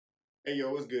Hey yo,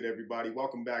 what's good everybody?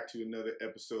 Welcome back to another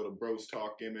episode of Bros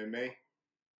Talk MMA.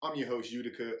 I'm your host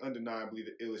Utica, undeniably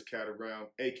the illest cat around,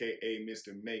 aka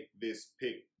Mr. Make This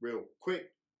Pick Real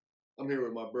Quick. I'm here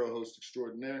with my bro host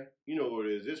extraordinaire. You know what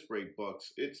it is, it's Break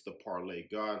Bucks, it's the Parlay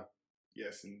God.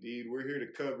 Yes indeed, we're here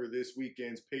to cover this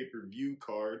weekend's pay-per-view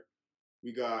card.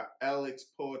 We got Alex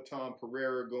Poatan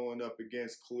Pereira going up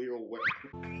against Khalil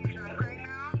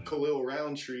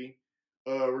Roundtree.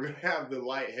 We're going to have the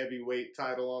light heavyweight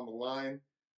title on the line.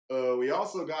 We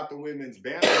also got the women's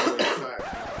bantamweight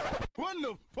title. What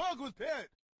the fuck was that?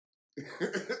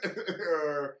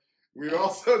 We're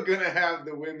also going to have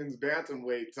the women's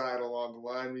bantamweight title on the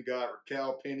line. We got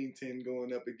Raquel Pennington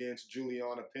going up against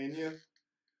Juliana Pena.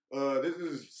 This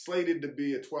is slated to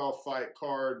be a 12-fight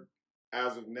card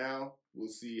as of now. We'll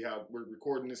see how, we're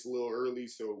recording this a little early,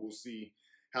 so we'll see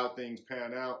how things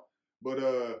pan out. But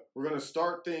we're going to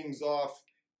start things off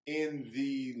in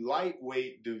the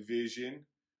lightweight division.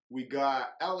 We got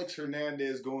Alex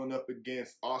Hernandez going up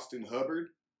against Austin Hubbard.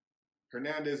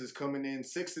 Hernandez is coming in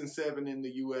 6-7 in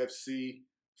the UFC,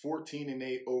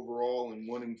 14-8 overall, and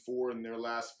 1-4 in their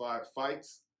last 5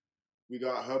 fights. We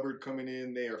got Hubbard coming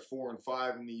in. They are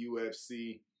 4-5 in the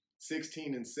UFC,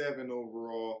 16-7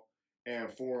 overall, and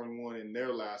 4-1 in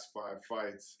their last 5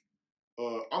 fights.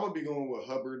 I'm going to be going with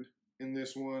Hubbard in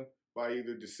this one by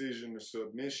either decision or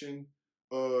submission.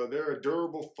 They're a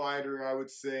durable fighter, I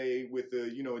would say, with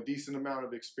a decent amount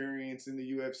of experience in the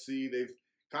UFC. They've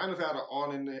kind of had an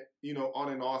on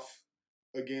and off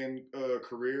again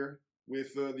career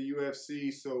with the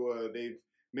UFC, so they've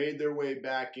made their way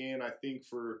back in. I think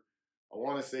for I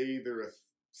want to say either a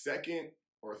second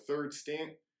or third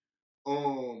stint.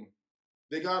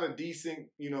 They got a decent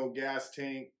gas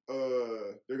tank.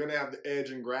 They're gonna have the edge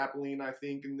in grappling, I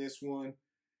think, in this one.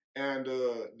 And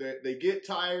they get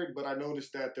tired, but I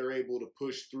noticed that they're able to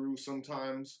push through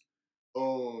sometimes.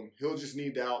 He'll just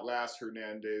need to outlast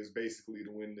Hernandez, basically,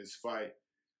 to win this fight.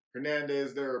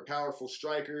 Hernandez, they're a powerful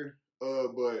striker,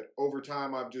 but over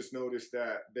time I've just noticed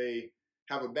that they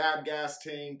have a bad gas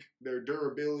tank. Their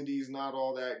durability is not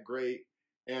all that great.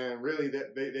 And really,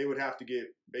 that they would have to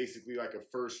get basically like a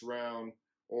first round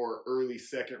or early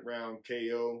second round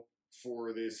KO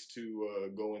for this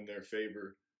to go in their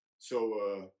favor.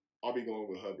 So, I'll be going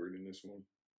with Hubbard in this one.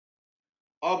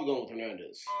 I'll be going with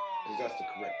Hernandez, because that's the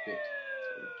correct pick.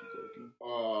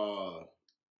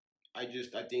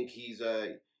 I think he's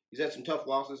had some tough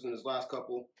losses in his last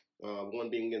couple. One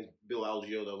being against Bill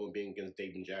Algeo, the other one being against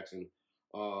David Jackson.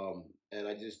 And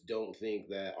I just don't think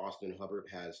that Austin Hubbard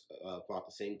has fought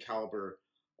the same caliber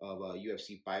of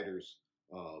UFC fighters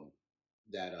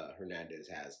that Hernandez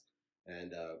has.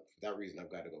 And for that reason, I've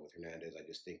got to go with Hernandez. I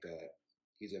just think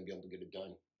he's going to be able to get it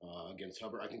done against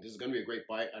Hubbard. I think this is going to be a great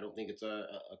fight. I don't think it's a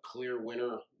clear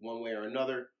winner one way or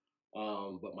another,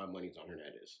 but my money's on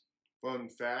Hernandez. Fun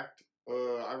fact,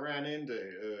 I ran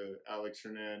into Alex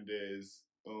Hernandez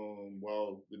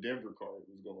while the Denver card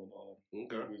was going on.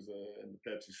 Okay. He was in the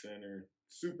Pepsi Center,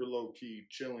 super low-key,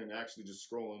 chilling, actually just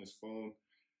scrolling his phone.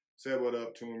 Said what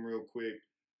up to him real quick.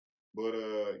 But,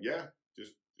 yeah,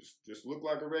 just looked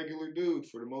like a regular dude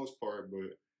for the most part,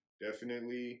 but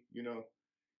definitely,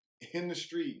 in the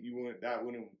street, wouldn't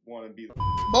want to be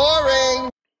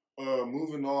Boring.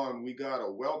 Moving on, we got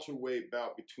a welterweight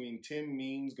bout between Tim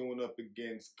Means going up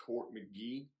against Court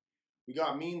McGee. We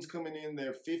got Means coming in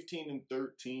there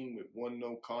 15-13 with 1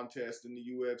 no contest in the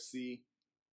UFC,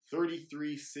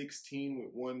 33-16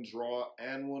 with 1 draw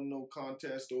and 1 no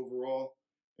contest overall,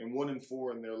 and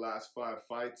 1-4 in their last 5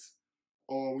 fights.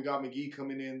 We got McGee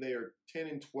coming in there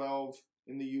 10-12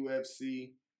 in the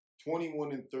UFC,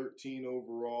 21-13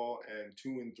 overall, and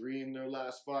 2-3 in their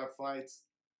last 5 fights.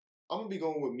 I'm going to be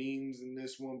going with Means in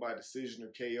this one by decision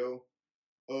or KO.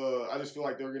 I just feel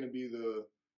like they're going to be the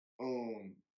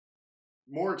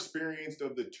more experienced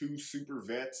of the 2 super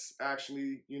vets,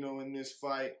 actually, in this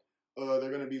fight.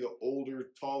 They're going to be the older,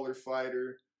 taller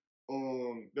fighter.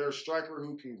 They're a striker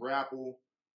who can grapple.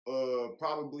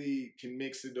 Probably can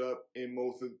mix it up in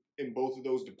both of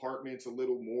those departments a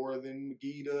little more than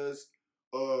McGee does.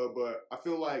 But I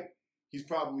feel like he's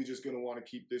probably just going to want to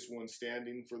keep this one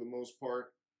standing for the most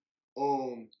part.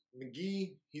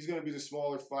 McGee, he's going to be the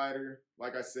smaller fighter.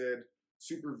 Like I said,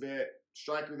 super vet,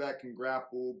 striker that can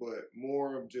grapple, but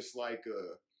more of just like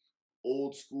a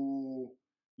old school,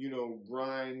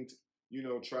 grind,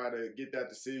 try to get that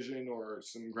decision or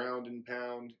some ground and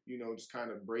pound, just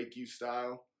kind of break you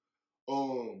style.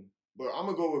 But I'm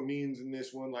going to go with Means in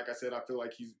this one. Like I said, I feel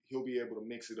like he'll be able to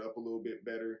mix it up a little bit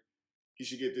better. He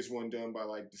should get this one done by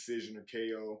like decision or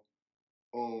KO.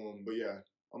 But yeah,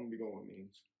 I'm going to be going with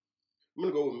Means. I'm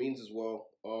going to go with Means as well.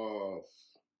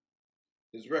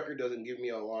 his record doesn't give me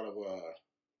a lot of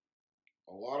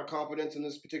confidence in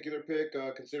this particular pick,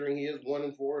 considering he is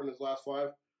 1-4 in his last 5.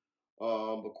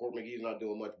 But Court McGee's not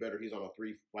doing much better. He's on a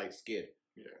 3-fight skid.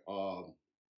 Yeah.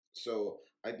 So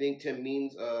I think Tim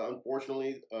Means,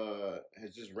 unfortunately,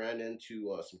 has just ran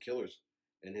into some killers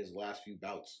in his last few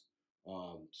bouts.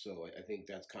 So I think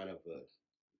that's kind of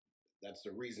that's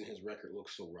the reason his record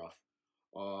looks so rough.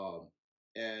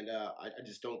 And I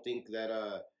just don't think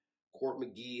that Court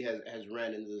McGee has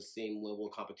ran into the same level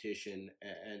of competition.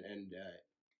 And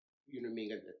you know what I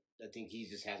mean? I think he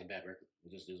just has a bad record.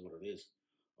 It just is what it is.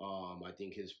 I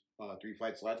think his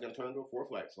 3-fight slide is going to turn into a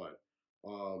 4-fight slide.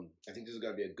 I think this is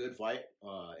going to be a good fight,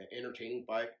 an entertaining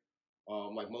fight,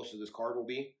 like most of this card will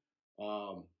be.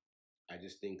 I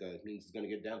just think Means is going to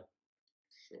get down.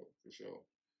 For sure.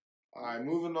 All right,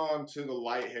 moving on to the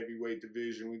light heavyweight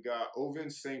division. We got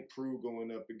Ovince St. Preux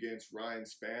going up against Ryan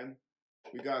Spann.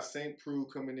 We got St. Preux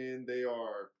coming in. They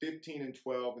are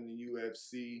 15-12 in the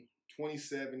UFC,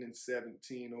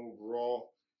 27-17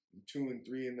 overall, and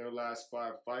 2-3 in their last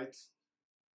 5 fights.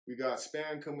 We got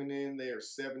Spann coming in. They are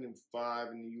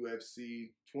 7-5 in the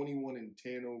UFC,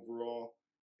 21-10 overall,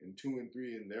 and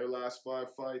 2-3 in their last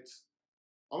 5 fights.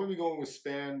 I'm gonna be going with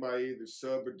Spann by either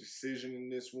sub or decision in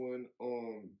this one.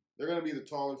 They're gonna be the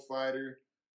taller fighter.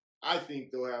 I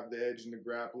think they'll have the edge in the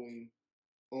grappling.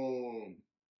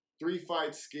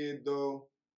 3-fight skid though.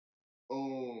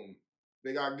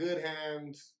 They got good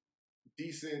hands,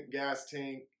 decent gas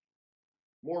tank,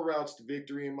 more routes to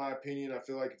victory in my opinion. I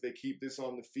feel like if they keep this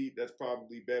on the feet, that's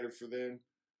probably better for them.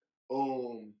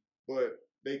 But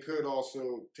they could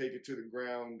also take it to the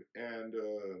ground and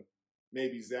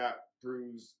maybe zap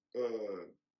Preux's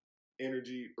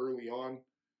energy early on.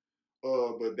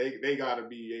 But they got to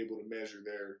be able to measure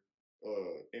their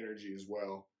energy as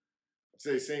well. I'd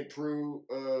say St. Preux,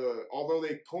 although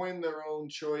they coined their own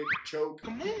choke,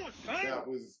 Come on, son. that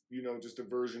was, just a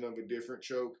version of a different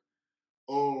choke.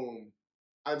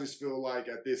 I just feel like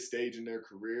at this stage in their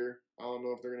career, I don't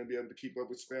know if they're going to be able to keep up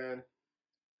with Spann.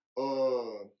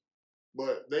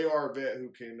 But they are a vet who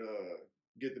can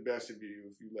get the best of you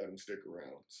if you let him stick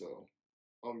around. So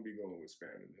I'm going to be going with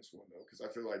Spann in this one, though, because I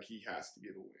feel like he has to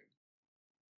get a win.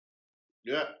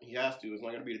 Yeah, he has to. It's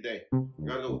not going to be today. We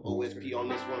got to go with OSP on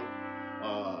this one.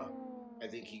 I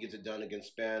think he gets it done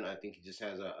against Spann. I think he just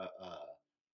has a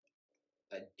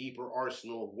deeper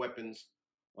arsenal of weapons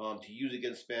to use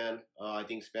against Spann. I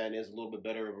think Spann is a little bit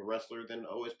better of a wrestler than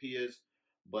OSP is,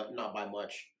 but not by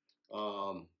much.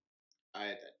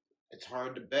 It's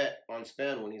hard to bet on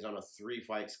Spann when he's on a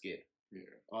 3-fight skid. Yeah.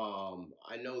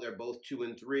 I know they're both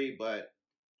 2-3, but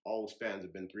all Spanns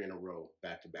have been 3 in a row,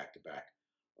 back to back to back.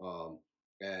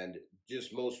 And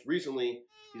just most recently,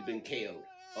 he's been KO'd.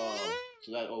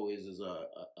 So that always is a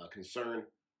concern.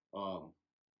 You know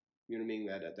what I mean?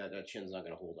 That chin's not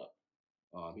going to hold up.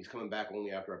 He's coming back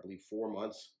only after, I believe, 4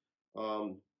 months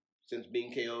since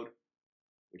being KO'd,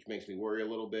 which makes me worry a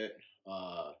little bit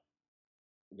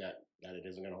that it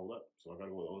isn't going to hold up. So I got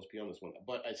to go with OSP on this one.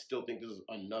 But I still think this is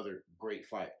another great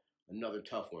fight, another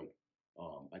tough one.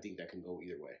 I think that can go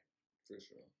either way. For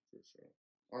sure.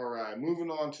 All right,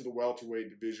 moving on to the welterweight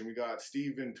division. We got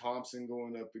Stephan Thompson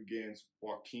going up against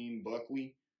Joaquin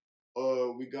Buckley.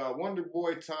 We got Wonder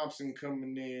Boy Thompson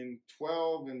coming in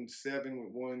 12-7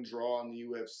 with 1 draw in the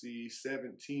UFC,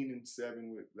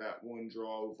 17-7 with that 1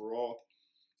 draw overall,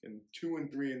 and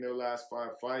 2-3 in their last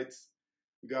 5 fights.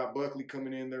 We got Buckley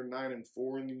coming in, they're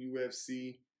 9-4 in the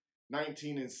UFC,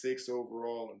 19-6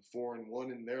 overall, and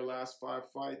 4-1 in their last 5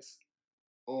 fights.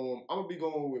 I'm going to be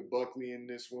going with Buckley in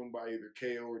this one by either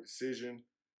KO or decision.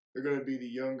 They're going to be the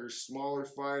younger, smaller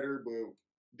fighter, but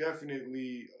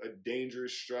definitely a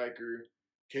dangerous striker,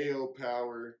 KO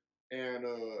power, and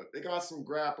they got some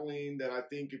grappling that I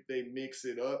think if they mix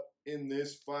it up in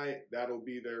this fight, that'll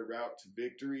be their route to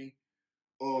victory.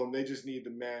 They just need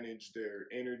to manage their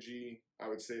energy. I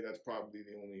would say that's probably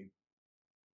the only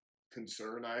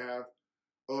concern I have.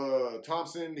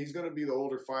 Thompson, he's going to be the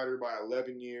older fighter by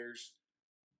 11 years.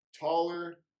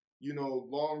 Taller,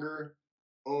 longer,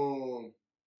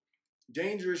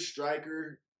 dangerous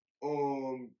striker,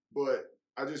 but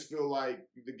I just feel like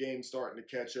the game's starting to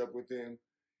catch up with him.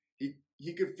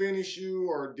 He could finish you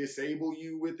or disable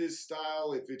you with his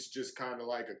style if it's just kind of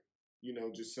like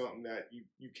just something that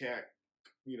you can't,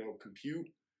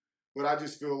 compute. But I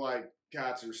just feel like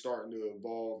cats are starting to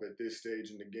evolve at this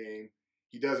stage in the game.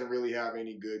 He doesn't really have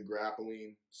any good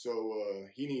grappling, so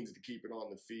he needs to keep it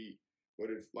on the feet. But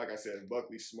if, like I said, if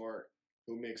Buckley's smart,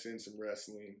 he'll mix in some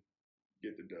wrestling,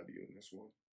 get the W in this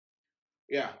one.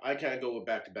 Yeah, I can't go with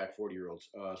back-to-back 40-year-olds.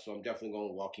 So I'm definitely going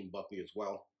with Joaquin Buckley as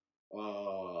well. You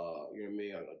know what I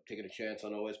mean? I'm taking a chance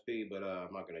on OSP, but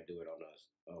I'm not gonna do it on us,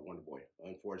 Wonder Boy.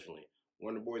 Unfortunately,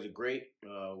 Wonder Boys are great.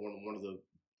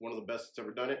 One of the best that's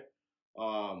ever done it.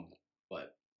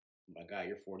 But my guy,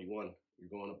 you're 41. You're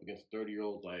going up against a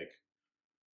 30-year-old. Like,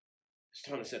 it's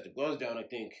time to set the gloves down. I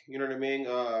think. You know what I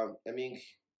mean,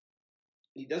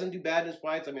 he doesn't do bad in his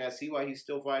fights. I mean, I see why he's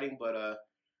still fighting, but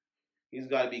he's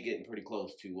got to be getting pretty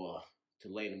close to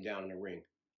laying him down in the ring.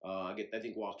 I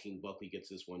think Joaquin Buckley gets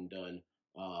this one done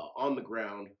on the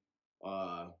ground,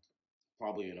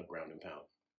 probably in a ground and pound.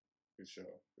 For sure.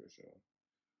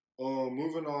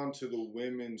 Moving on to the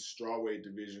women's strawweight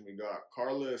division, we got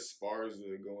Carla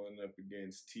Esparza going up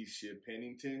against Tecia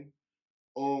Pennington.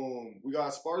 We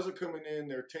got Esparza coming in.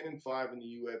 They're 10-5 in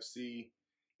the UFC,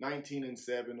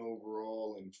 19-7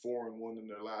 overall, and 4-1 in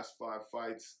their last 5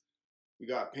 fights. We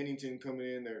got Pennington coming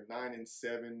in. They're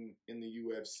 9-7 in the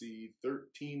UFC,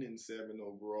 13-7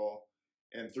 overall,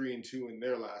 and 3-2 in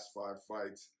their last 5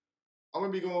 fights. I'm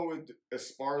gonna be going with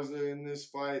Esparza in this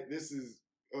fight. This is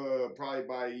probably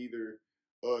by either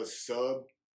a sub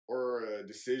or a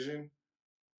decision.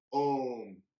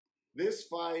 This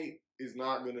fight is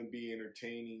not gonna be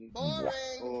entertaining.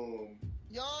 Boring.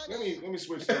 Let me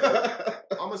switch that up.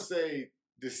 I'm gonna say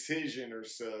decision or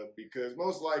sub because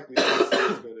most likely this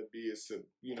is gonna be a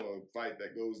fight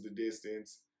that goes the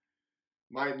distance.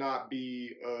 Might not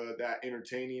be that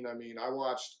entertaining. I mean, I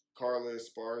watched Carla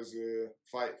Esparza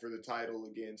fight for the title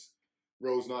against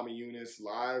Rose Namajunas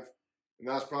live, and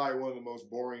that's probably one of the most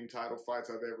boring title fights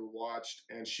I've ever watched.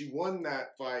 And she won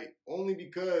that fight only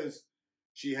because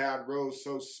she had Rose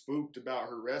so spooked about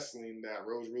her wrestling that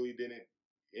Rose really didn't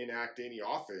enact any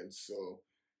offense. So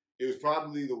it was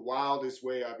probably the wildest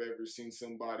way I've ever seen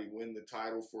somebody win the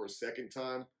title for a second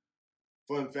time.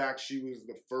 Fun fact, she was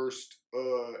the first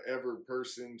ever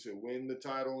person to win the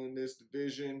title in this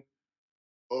division.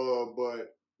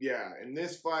 But yeah, in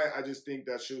this fight, I just think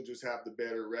that she'll just have the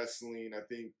better wrestling. I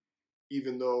think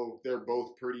even though they're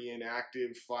both pretty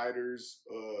inactive fighters,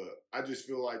 I just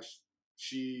feel like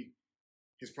she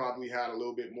has probably had a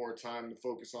little bit more time to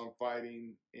focus on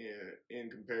fighting in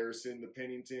comparison to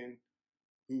Pennington,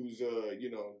 who's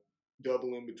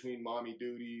doubling between mommy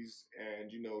duties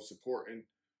and supporting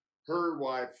her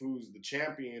wife, who's the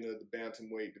champion of the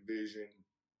bantamweight division.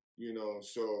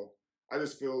 So I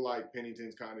just feel like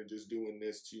Pennington's kind of just doing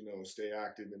this to stay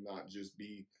active and not just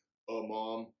be a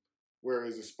mom,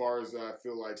 whereas Esparza I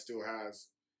feel like still has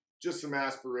just some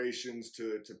aspirations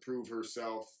to prove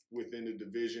herself within the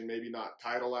division. Maybe not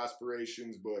title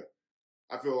aspirations, but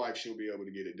I feel like she'll be able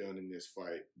to get it done in this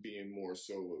fight, being more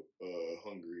so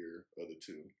hungrier of the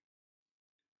two.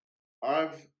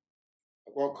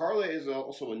 Well, Carla is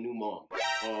also a new mom.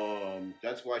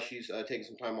 That's why she's taking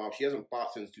some time off. She hasn't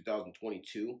fought since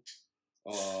 2022.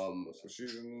 So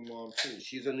she's a new mom too.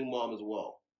 She's a new mom as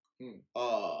well.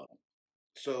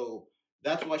 So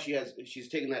that's why she's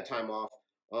taking that time off.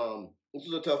 This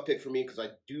was a tough pick for me because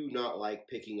I do not like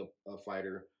picking a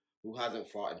fighter who hasn't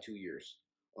fought in 2 years.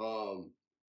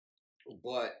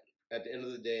 But at the end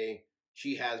of the day,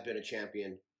 she has been a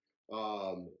champion.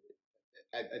 I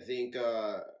think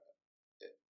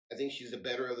she's the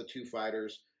better of the two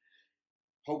fighters.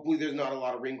 Hopefully, there's not a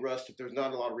lot of ring rust. If there's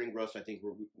not a lot of ring rust, I think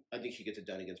she gets it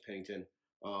done against Pennington.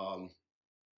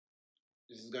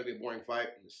 This is gonna be a boring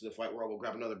fight. This is a fight where I will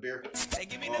grab another beer. Hey,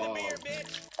 give me another beer,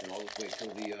 bitch. And I'll just wait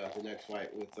till the next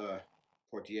fight with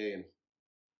Potieria and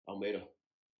Almeida.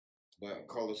 But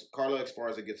Carla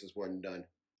Esparza gets this one done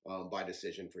by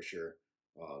decision for sure.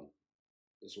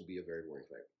 This will be a very boring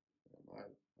fight. My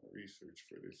research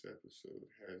for this episode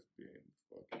has been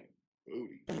fucking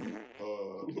booty.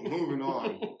 Moving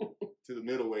on to the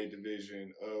middleweight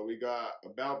division, we got a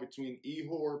bout between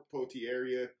Ihor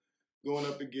Potieria going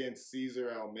up against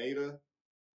Cesar Almeida.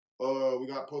 We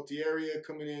got Potieria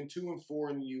coming in 2-4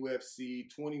 in the UFC,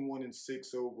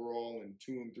 21-6 overall, and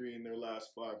 2-3 in their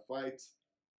last 5 fights.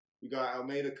 We got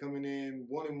Almeida coming in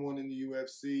 1-1 in the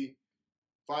UFC,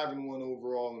 5-1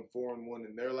 overall, and 4-1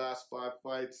 in their last 5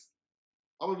 fights.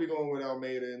 I'm gonna be going with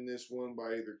Almeida in this one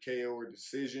by either KO or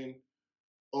decision.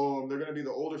 They're gonna be the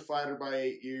older fighter by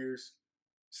 8 years,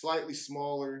 slightly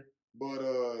smaller, but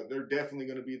they're definitely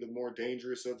gonna be the more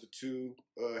dangerous of the two,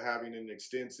 having an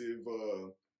extensive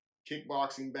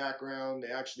kickboxing background.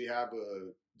 They actually have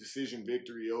a decision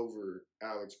victory over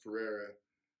Alex Pereira.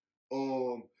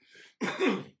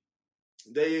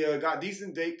 They got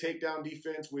decent takedown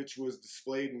defense, which was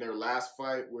displayed in their last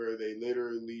fight, where they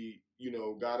literally,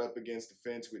 got up against the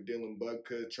fence with Dylan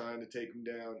Budka trying to take him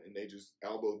down, and they just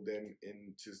elbowed them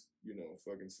into,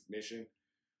 fucking submission.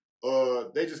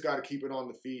 They just got to keep it on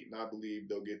the feet, and I believe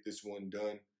they'll get this one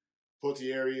done.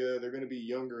 Potieria. They're going to be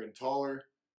younger and taller.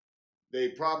 They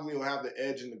probably will have the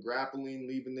edge in the grappling,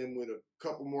 leaving them with a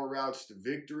couple more routes to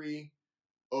victory.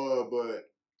 But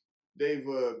they've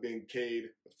been K'd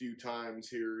a few times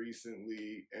here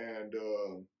recently, and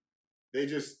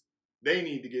they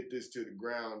need to get this to the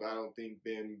ground. I don't think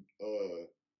them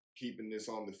keeping this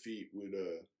on the feet would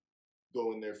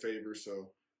go in their favor.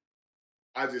 So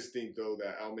I just think though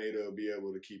that Almeida will be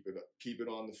able to keep it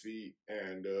on the feet,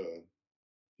 and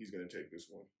he's going to take this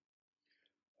one.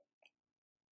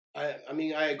 I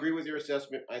mean, I agree with your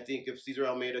assessment. I think if Cesar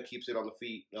Almeida keeps it on the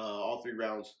feet all 3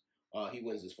 rounds, he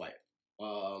wins this fight.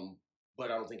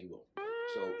 But I don't think he will.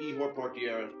 So Ihor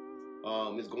Potieria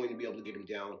is going to be able to get him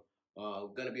down.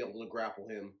 Going to be able to grapple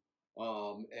him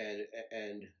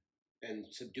and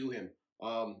subdue him.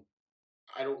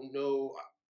 I don't know.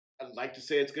 I'd like to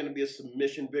say it's going to be a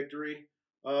submission victory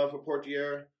for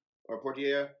Potieria,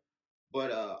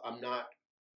 but I'm not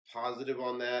positive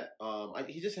on that.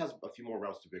 He just has a few more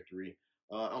routes to victory.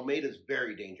 Almeida is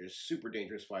very dangerous, super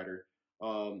dangerous fighter.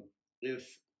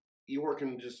 If Ihor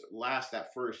can just last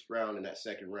that first round and that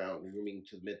second round, moving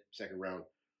to the mid-second round,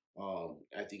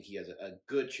 I think he has a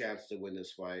good chance to win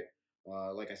this fight.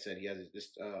 Like I said, he has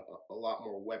just a lot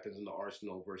more weapons in the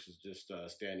arsenal versus just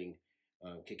standing,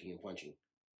 kicking and punching.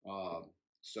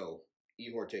 So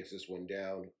Ihor takes this one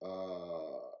down.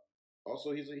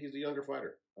 Also, he's a younger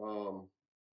fighter.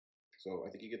 So I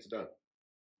think he gets it done.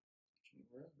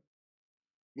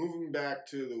 Moving back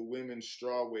to the women's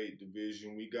strawweight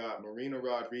division, we got Marina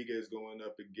Rodriguez going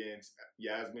up against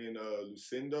Iasmine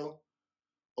Lucindo.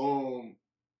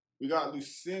 We got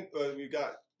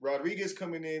Rodriguez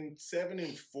coming in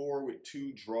 7-4 with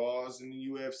 2 draws in the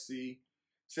UFC,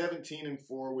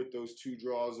 17-4 with those 2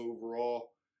 draws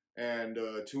overall, and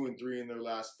 2-3 in their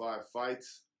last 5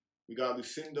 fights. We got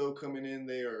Lucindo coming in.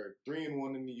 They are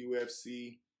 3-1 in the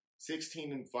UFC,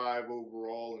 16-5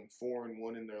 overall, and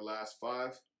 4-1 in their last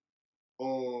 5.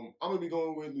 I'm gonna be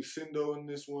going with Lucindo in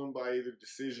this one by either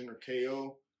decision or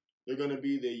KO. They're gonna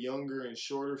be the younger and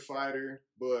shorter fighter,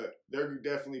 but they're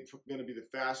definitely gonna be the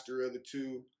faster of the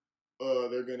 2.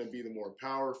 They're gonna be the more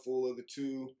powerful of the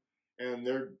 2, and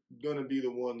they're gonna be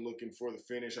the one looking for the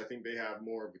finish. I think they have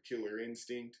more of a killer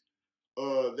instinct.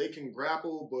 They can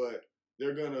grapple, but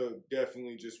they're going to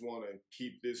definitely just want to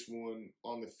keep this one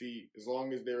on the feet as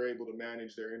long as they're able to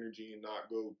manage their energy and not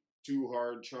go too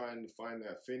hard trying to find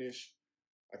that finish.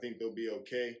 I think they'll be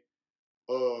okay.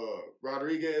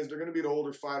 Rodriguez, they're going to be the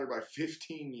older fighter by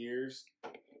 15 years.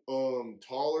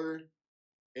 Taller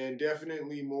and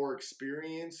definitely more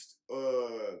experienced.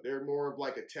 They're more of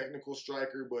like a technical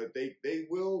striker, but they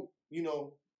will,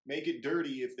 make it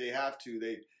dirty if they have to.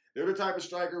 They're the type of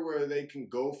striker where they can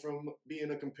go from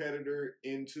being a competitor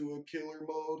into a killer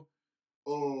mode.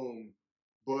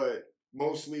 But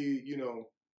mostly,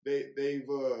 they've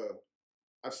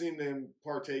I've seen them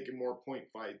partake in more point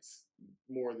fights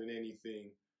more than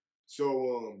anything.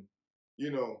 So,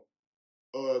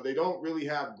 they don't really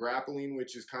have grappling,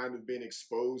 which has kind of been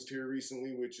exposed here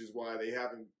recently, which is why they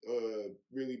haven't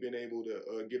really been able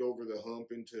to get over the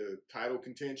hump into title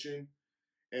contention.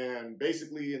 And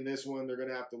basically in this one, they're going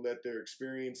to have to let their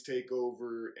experience take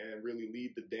over and really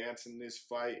lead the dance in this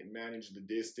fight and manage the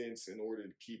distance in order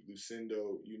to keep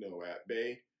Lucindo, at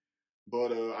bay.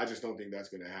 But I just don't think that's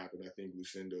going to happen. I think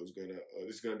Lucindo's going to,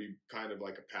 this is going to be kind of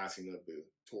like a passing of the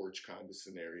torch kind of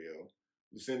scenario.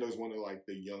 Lucindo's one of like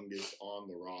the youngest on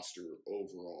the roster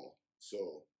overall.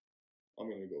 So I'm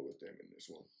going to go with them in this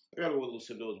one. I got to go with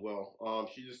Lucindo as well.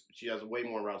 She has way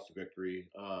more routes to victory.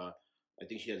 I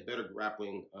think she has better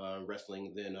grappling,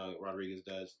 wrestling than Rodriguez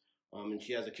does. And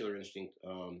she has a killer instinct.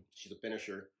 She's a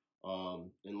finisher.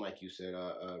 And like you said,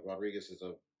 Rodriguez is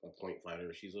a point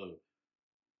fighter. She's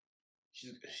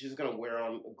gonna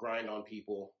grind on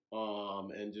people,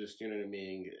 and just, you know what I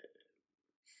mean,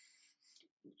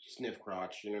 sniff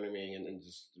crotch, you know what I mean, and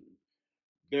just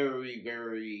very,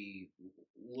 very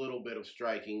little bit of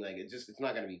striking. Like it's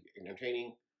not gonna be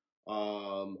entertaining.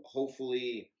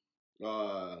 Hopefully,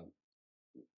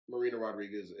 Marina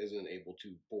Rodriguez isn't able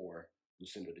to bore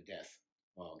Lucindo to death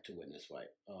to win this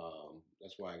fight.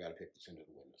 That's why I got to pick Lucindo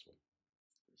to win this one.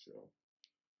 So,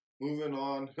 moving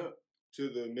on to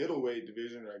the middleweight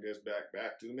division, I guess back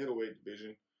to the middleweight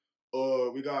division.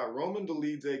 We got Roman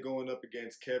Dolidze going up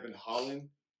against Kevin Holland.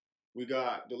 We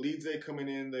got Dolidze coming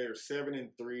in there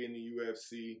 7-3 in the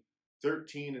UFC,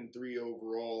 13-3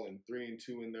 overall, and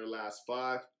 3-2 in their last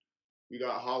 5. We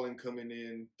got Holland coming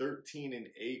in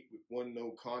 13-8 with 1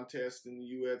 no contest in the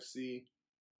UFC,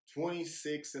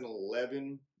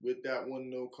 26-11 with that 1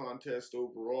 no contest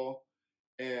overall,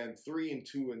 and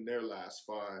 3-2 in their last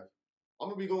 5. I'm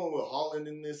gonna be going with Holland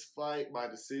in this fight by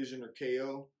decision or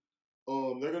KO.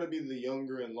 They're gonna be the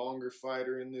younger and longer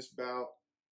fighter in this bout.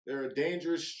 They're a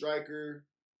dangerous striker.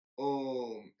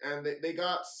 And they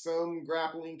got some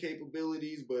grappling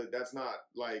capabilities, but that's not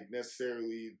like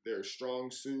necessarily their strong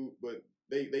suit. But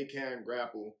they can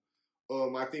grapple.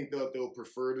 I think they'll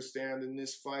prefer to stand in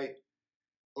this fight.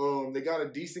 They got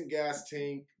a decent gas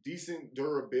tank, decent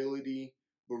durability,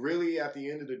 but really at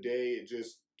the end of the day, it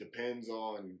just depends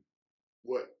on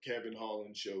what Kevin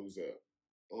Holland shows up.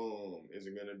 Is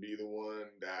it gonna be the one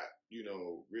that,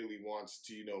 really wants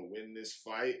to, win this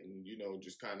fight and,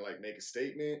 just kind of like make a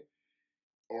statement?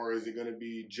 Or is it gonna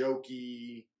be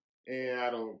jokey and I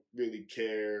don't really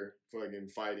care, fucking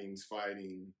fighting's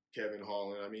fighting Kevin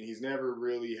Holland? I mean, he's never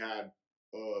really had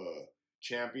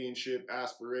championship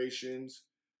aspirations.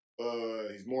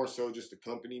 He's more so just a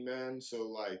company man. So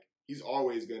like he's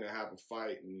always gonna have a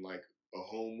fight and like a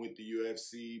home with the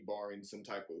UFC, barring some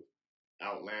type of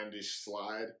outlandish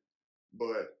slide.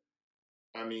 But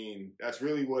I mean, that's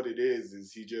really what it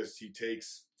is he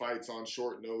takes fights on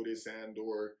short notice and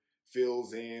or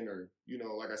fills in or,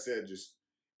 like I said, just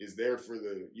is there for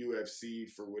the UFC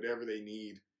for whatever they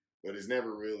need, but has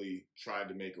never really tried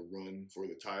to make a run for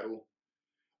the title.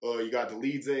 You got the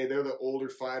Leadze, they're the older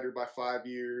fighter by 5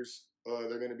 years.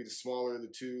 They're going to be the smaller of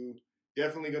the two.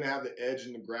 Definitely going to have the edge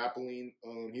in the grappling.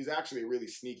 He's actually a really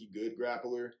sneaky good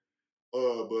grappler.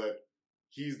 But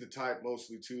he's the type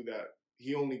mostly too that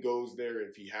he only goes there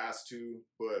if he has to,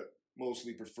 but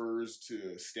mostly prefers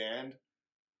to stand.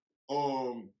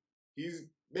 He's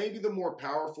maybe the more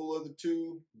powerful of the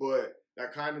two, but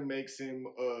that kind of makes him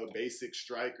a basic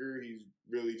striker. He's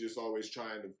really just always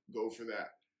trying to go for that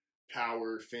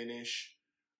power finish.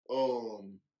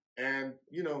 And,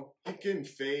 he can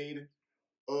fade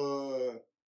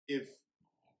if,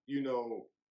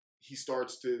 he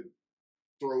starts to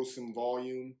throw some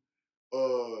volume.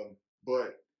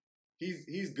 But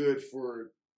he's good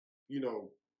for,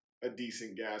 a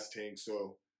decent gas tank.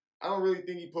 So I don't really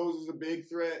think he poses a big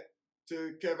threat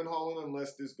to Kevin Holland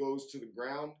unless this goes to the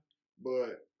ground.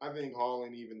 But I think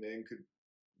Holland even then could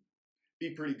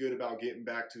be pretty good about getting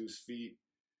back to his feet.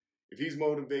 If he's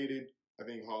motivated, I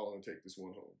think Holland will take this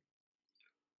one home.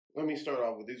 Let me start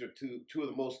off with these are two of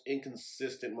the most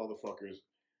inconsistent motherfuckers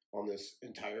on this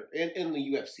entire in the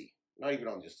UFC. Not even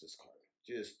on just this card,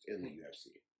 just in the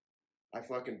UFC. I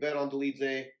fucking bet on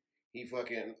Leadze.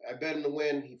 I bet him to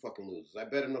win, he fucking loses. I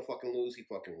bet him to fucking lose, he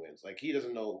fucking wins. Like, he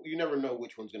doesn't know. You never know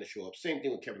which one's going to show up. Same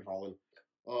thing with Kevin Holland.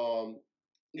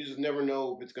 You just never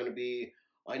know if it's going to be,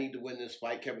 I need to win this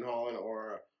fight, Kevin Holland,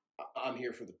 or I'm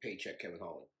here for the paycheck, Kevin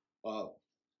Holland.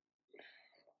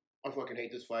 I fucking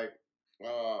hate this fight.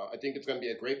 I think it's going to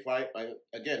be a great fight. I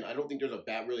don't think there's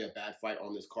really a bad fight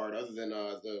on this card other than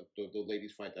the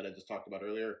ladies fight that I just talked about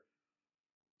earlier,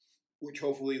 which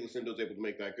hopefully Lucindo's able to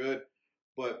make that good.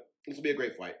 But this will be a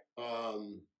great fight.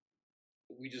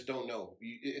 We just don't know.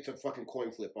 It's a fucking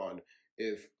coin flip on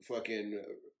if fucking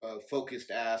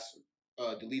focused ass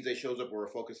Leadze shows up or a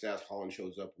focused ass Holland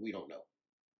shows up. We don't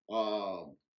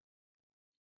know.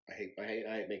 I hate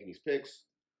making these picks.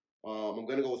 I'm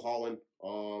gonna go with Holland.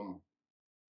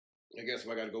 I guess if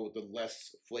I gotta go with the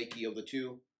less flaky of the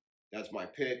two, that's my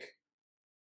pick.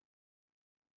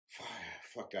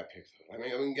 Fuck that pick. I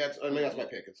mean that's my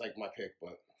pick. It's like my pick,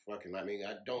 but fucking, I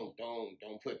don't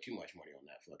put too much money on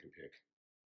that fucking pick.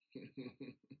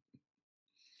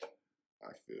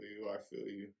 I feel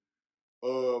you.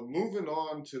 Moving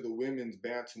on to the women's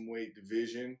bantamweight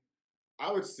division,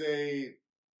 I would say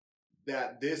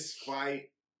that this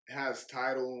fight has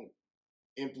title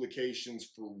implications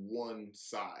for one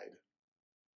side.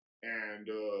 And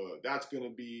that's going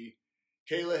to be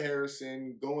Kayla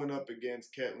Harrison going up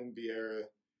against Ketlen Vieira.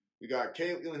 We got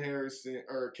Kayla Harrison,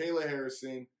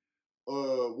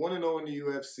 1-0 in the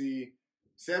UFC,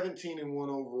 17-1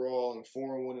 overall, and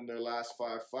 4-1 in their last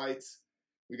 5 fights.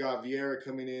 We got Vieira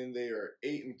coming in. They are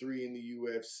 8-3 in the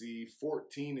UFC,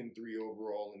 14-3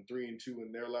 overall, and 3-2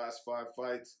 in their last 5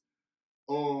 fights.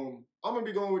 I'm gonna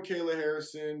be going with Kayla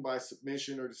Harrison by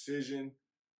submission or decision.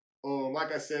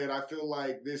 Like I said, I feel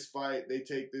like this fight, they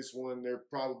take this one, they're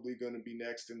probably gonna be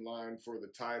next in line for the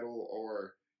title,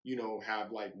 or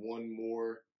have like one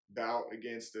more bout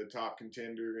against a top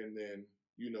contender, and then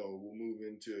we'll move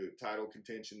into title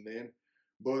contention then.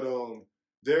 But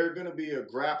they're gonna be a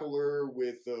grappler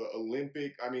with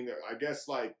Olympic. I mean, I guess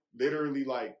like literally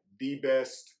like the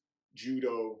best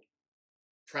judo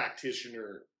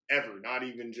practitioner ever, not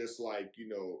even just like,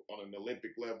 on an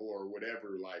Olympic level or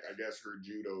whatever. Like, I guess her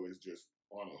judo is just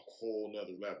on a whole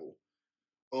nother level.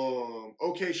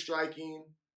 Okay striking,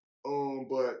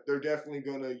 But they're definitely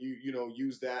gonna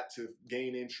use that to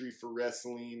gain entry for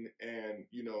wrestling and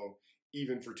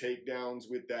even for takedowns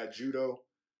with that judo.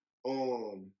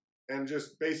 And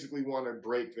just basically want to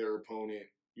break their opponent,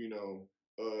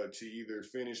 to either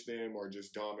finish them or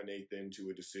just dominate them to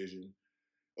a decision.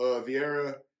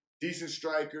 Vieira, decent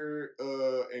striker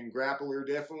and grappler,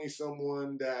 definitely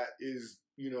someone that is,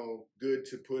 good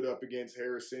to put up against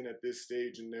Harrison at this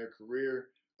stage in their career,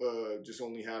 just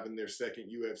only having their second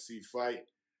UFC fight.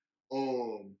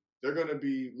 They're going to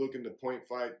be looking to point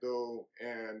fight, though,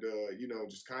 and,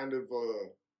 just kind of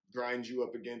grind you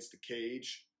up against the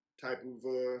cage type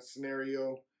of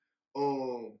scenario.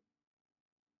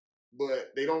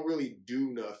 But they don't really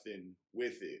do nothing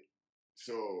with it.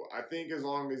 So I think as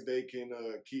long as they can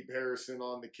keep Harrison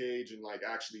on the cage and like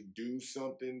actually do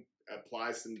something,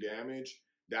 apply some damage,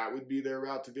 that would be their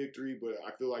route to victory. But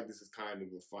I feel like this is kind of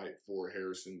a fight for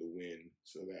Harrison to win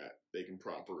so that they can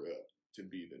prop her up to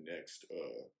be the next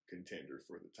contender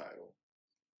for the title.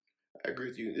 I agree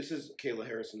with you. This is Kayla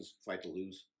Harrison's fight to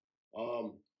lose.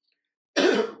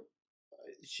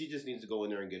 She just needs to go in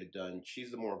there and get it done.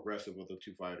 She's the more aggressive of the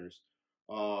two fighters.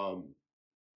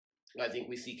 I think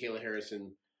we see Kayla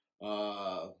Harrison.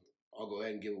 I'll go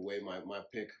ahead and give away my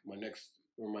pick, my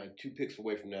two picks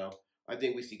away from now. I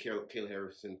think we see Kayla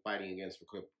Harrison fighting against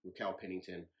Raquel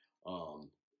Pennington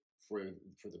for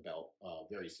the belt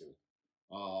very soon.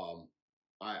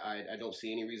 I don't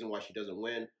see any reason why she doesn't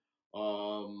win,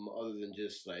 other than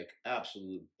just like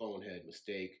absolute bonehead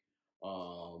mistake,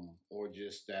 or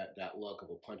just that luck of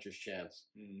a puncher's chance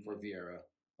for Vieira.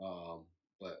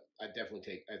 But I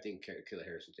think Kayla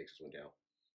Harrison takes this one down.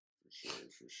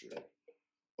 For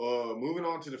sure. Moving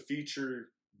on to the feature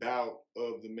bout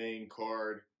of the main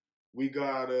card, we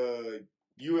got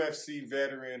UFC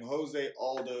veteran Jose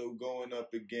Aldo going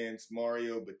up against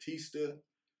Mario Batista.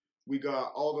 We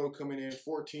got Aldo coming in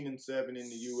 14-7 in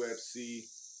the UFC,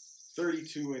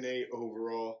 32-8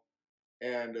 overall,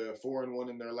 and 4-1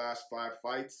 in their last 5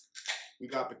 fights. We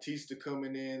got Batista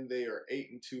coming in. They are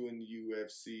 8-2 in the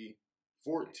UFC,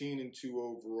 14-2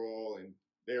 overall, and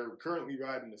they're currently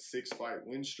riding a 6-fight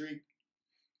win streak.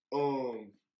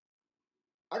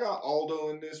 I got Aldo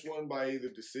in this one by either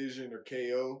decision or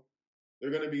KO. They're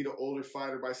going to be the older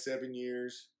fighter by 7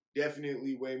 years.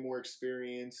 Definitely way more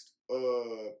experienced.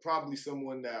 Probably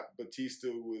someone that Batista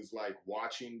was like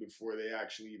watching before they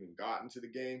actually even got into the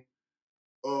game.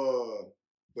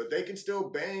 But they can still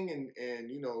bang and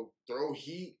throw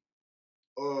heat.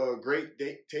 Great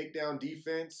takedown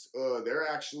defense.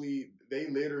 They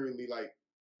literally like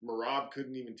Merab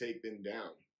couldn't even take them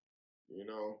down,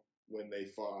 when they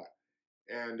fought.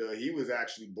 And he was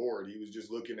actually bored. He was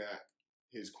just looking at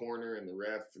his corner and the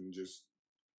ref and just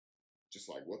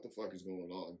like, what the fuck is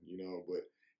going on, but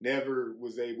never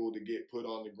was able to get put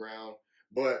on the ground,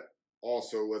 but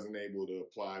also wasn't able to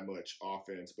apply much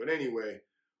offense. But anyway,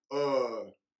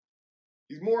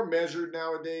 he's more measured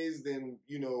nowadays than,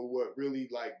 what really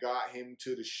like got him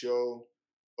to the show.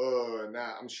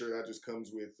 Now I'm sure that just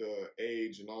comes with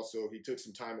age, and also he took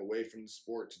some time away from the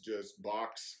sport to just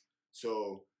box.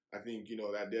 So I think,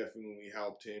 that definitely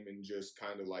helped him in just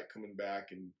kind of like coming back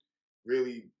and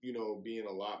really, being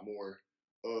a lot more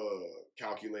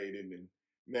calculated and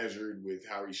measured with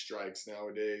how he strikes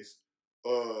nowadays.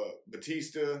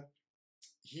 Batista,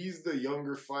 he's the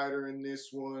younger fighter in this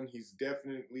one. He's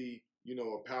definitely,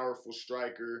 a powerful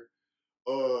striker.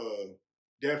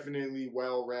 Definitely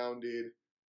well-rounded.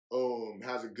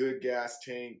 Has a good gas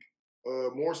tank.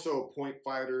 More so a point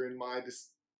fighter in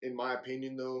my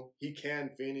opinion, though. He can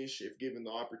finish if given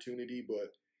the opportunity,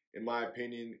 but in my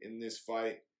opinion, in this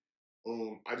fight,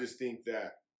 I just think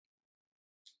that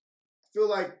I feel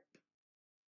like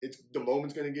the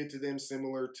moment's going to get to them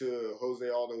similar to Jose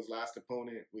Aldo's last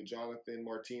opponent with Jonathan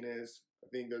Martinez. I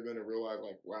think they're going to realize,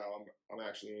 like, wow, I'm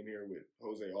actually in here with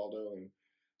Jose Aldo. And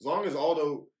as long as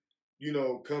Aldo,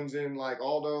 comes in like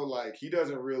Aldo, like, he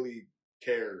doesn't really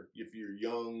care if you're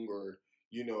young or,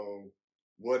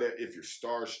 what if you're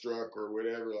starstruck or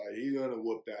whatever. Like, he's going to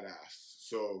whoop that ass.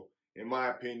 So, in my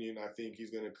opinion, I think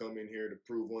he's going to come in here to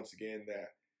prove once again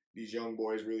that these young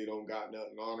boys really don't got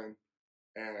nothing on him.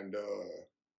 And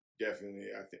definitely,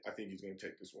 I think he's going to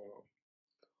take this one home.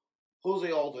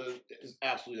 Jose Aldo is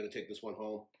absolutely going to take this one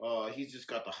home. He's just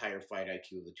got the higher fight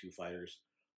IQ of the two fighters.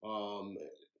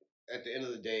 At the end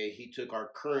of the day, he took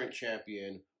our current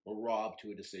champion, Rob,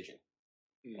 to a decision,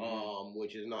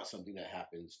 which is not something that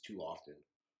happens too often.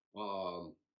 I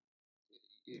don't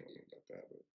know about that,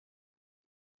 but...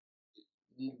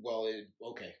 Well,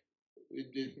 okay.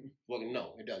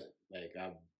 No, it doesn't. Like,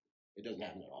 it doesn't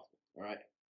happen that often. All right.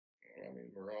 I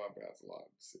mean, Merab has a lot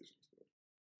of decisions.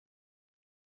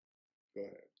 Go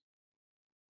ahead.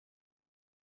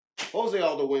 Jose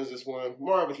Aldo wins this one.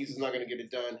 Mario Batista's not going to get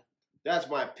it done. That's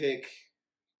my pick.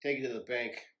 Take it to the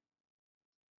bank.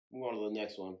 Move on to the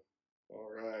next one. All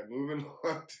right, moving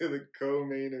on to the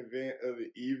co-main event of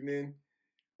the evening.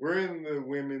 We're in the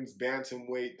women's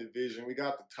bantamweight division. We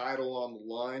got the title on the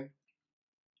line.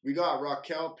 We got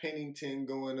Raquel Pennington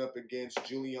going up against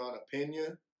Juliana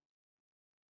Pena.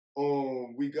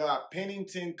 We got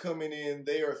Pennington coming in.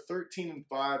 They are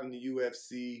 13-5 in the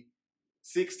UFC,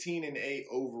 16-8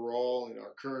 overall, and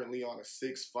are currently on a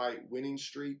 6-fight winning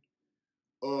streak.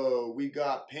 We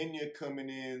got Peña coming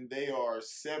in. They are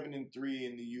 7-3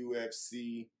 in the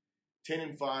UFC,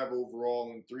 10-5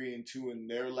 overall, and 3-2 in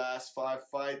their last 5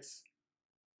 fights.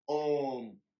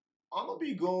 I'm gonna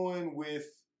be going with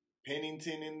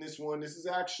Pennington in this one. This is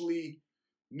actually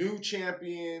new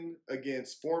champion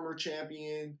against former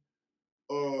champion.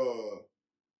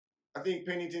 I think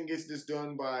Pennington gets this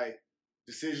done by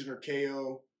decision or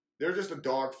KO. They're just a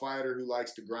dog fighter who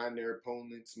likes to grind their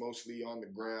opponents, mostly on the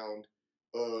ground.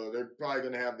 They're probably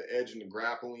going to have the edge in the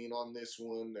grappling on this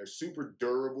one. They're super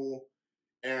durable,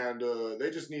 and they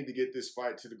just need to get this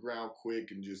fight to the ground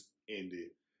quick and just end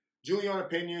it. Juliana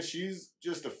Pena, she's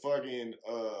just a fucking,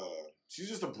 she's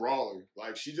just a brawler.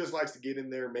 Like, she just likes to get in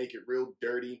there and make it real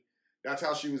dirty. That's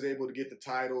how she was able to get the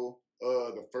title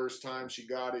the first time she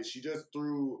got it. She just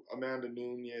threw Amanda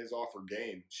Nunes off her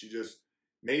game. She just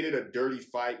made it a dirty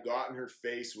fight, got in her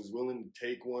face, was willing to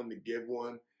take one, to give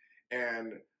one,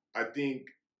 and I think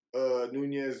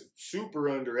Nunes super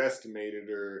underestimated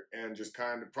her and just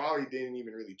kind of probably didn't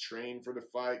even really train for the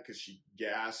fight because she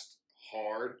gassed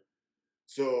hard.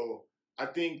 So I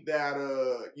think that,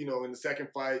 in the second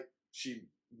fight, she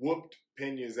whooped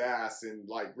Peña's ass and,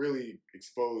 like, really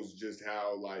exposed just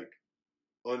how, like,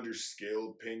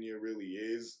 underskilled Peña really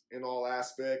is in all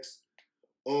aspects.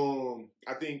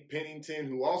 I think Pennington,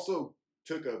 who also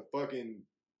took a fucking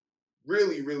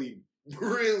really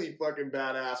fucking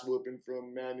badass whooping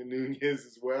from Amanda Nunes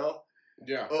as well.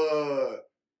 Yeah.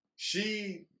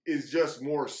 She is just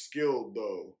more skilled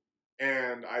though,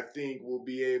 and I think will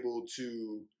be able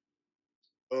to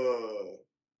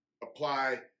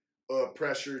apply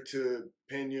pressure to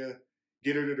Peña,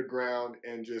 get her to the ground,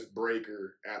 and just break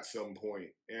her at some point.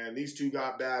 And these two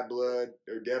got bad blood.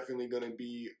 They're definitely going to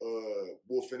be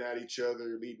wolfing at each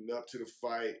other leading up to the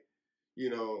fight. You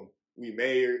know, we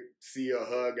may see a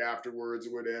hug afterwards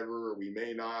or whatever, or we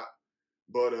may not.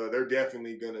 But they're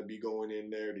definitely going to be going in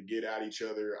there to get at each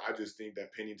other. I just think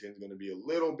that Pennington's going to be a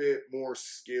little bit more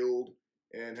skilled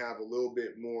and have a little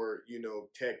bit more,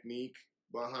 technique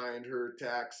behind her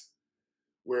attacks.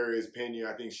 Whereas Peña,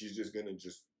 I think she's just going to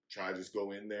just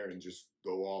go in there and just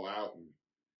go all out. And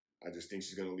I just think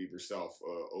she's going to leave herself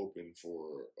open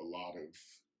for a lot of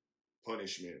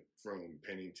punishment from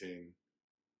Pennington.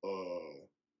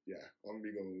 Yeah, I'm going to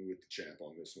be going with the champ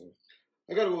on this one.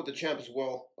 I got to go with the champ as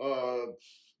well.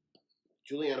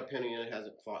 Juliana Pena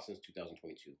hasn't fought since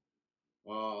 2022.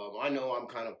 I know I'm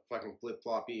kind of fucking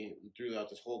flip-floppy throughout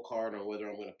this whole card on whether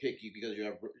I'm going to pick you because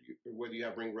whether you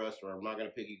have ring rust, or I'm not going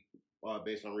to pick you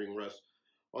based on ring rust.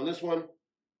 On this one,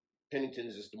 Pennington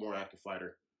is just the more active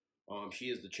fighter. She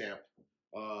is the champ.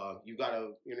 You got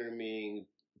to,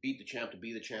 beat the champ to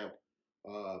be the champ.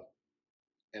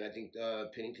 And I think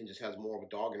Pennington just has more of a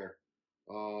dog in her.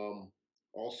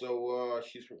 Also,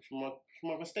 she's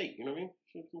from a state, you know what I mean?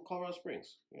 She's from Colorado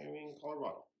Springs,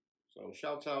 Colorado. So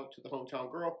shouts out to the hometown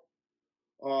girl.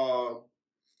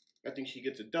 I think she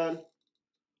gets it done.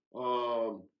 You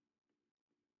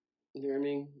know what I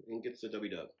mean? And gets the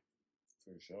W-dub.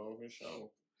 For sure.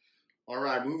 All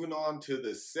right, moving on to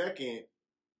the second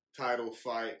title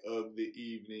fight of the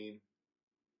evening.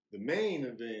 The main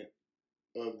event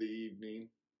of the evening.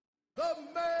 The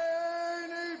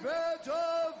main event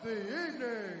of the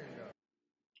evening.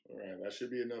 All right, that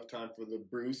should be enough time for the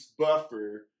Bruce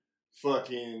Buffer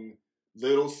fucking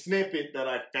little snippet that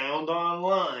I found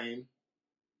online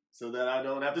so that I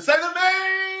don't have to say the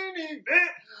main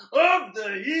event of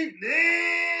the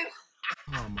evening.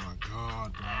 Oh my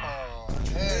God, bro. Oh,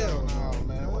 hell no,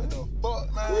 man. What the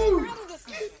fuck, man? Woo.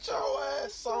 Get your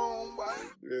ass on, boy.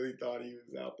 Really thought he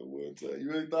was out the woods. You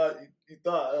really thought,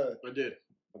 I did.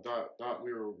 I thought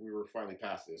we were finally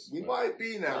past this. We might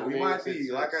be now. We might be.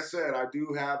 Like I said, I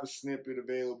do have a snippet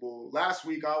available. Last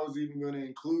week I was even going to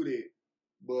include it,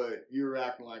 but you were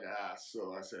acting like an ass,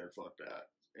 so I said fuck that.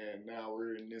 And now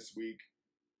we're in this week.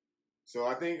 So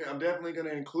I think I'm definitely going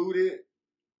to include it,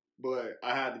 but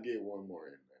I had to get one more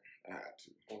in there. I had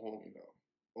to.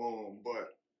 But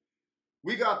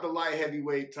we got the light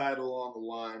heavyweight title on the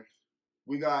line.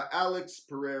 We got Alex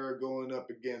Pereira going up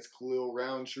against Khalil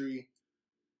Roundtree.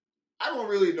 I don't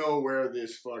really know where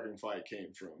this fucking fight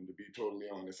came from, to be totally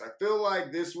honest. I feel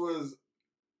like this was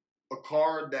a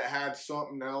card that had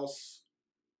something else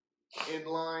in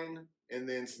line, and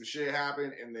then some shit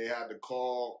happened, and they had to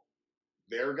call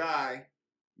their guy,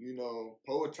 you know,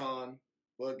 Poetan,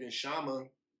 fucking Shama,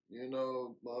 you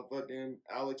know, motherfucking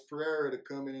Alex Pereira to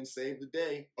come in and save the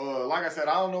day. Like I said,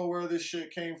 I don't know where this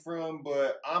shit came from,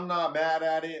 but I'm not mad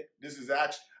at it.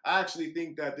 I actually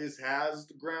think that this has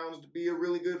the grounds to be a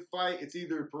really good fight. It's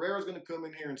either Pereira's going to come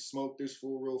in here and smoke this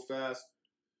fool real fast,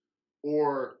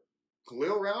 or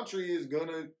Khalil Roundtree is going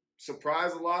to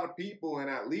surprise a lot of people and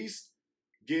at least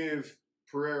give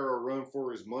Pereira a run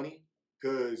for his money,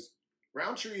 because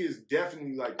Roundtree is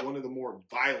definitely like one of the more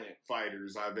violent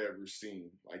fighters I've ever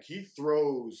seen. Like, he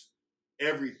throws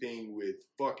everything with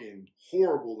fucking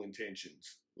horrible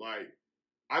intentions. Like,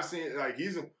 I've seen, like,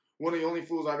 he's one of the only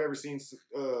fools I've ever seen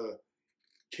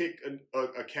kick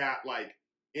a cat, like,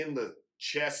 in the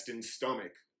chest and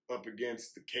stomach up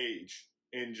against the cage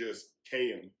and just K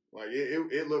him. Like,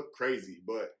 it looked crazy.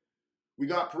 But we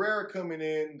got Pereira coming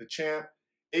in, the champ,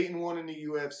 8-1 in the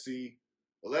UFC,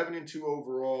 11-2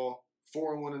 overall,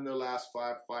 4-1 in their last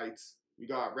 5 fights. We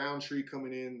got Roundtree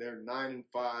coming in, they're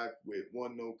 9-5 with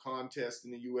 1 no contest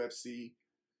in the UFC,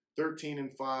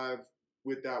 13-5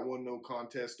 with that 1 no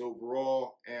contest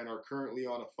overall, and are currently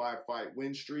on a 5-fight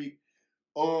win streak.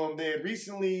 They had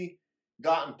recently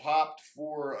gotten popped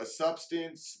for a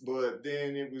substance, but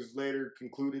then it was later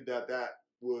concluded that that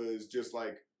was just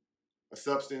like a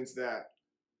substance that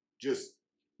just,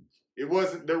 there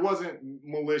wasn't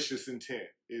malicious intent,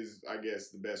 is I guess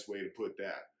the best way to put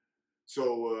that.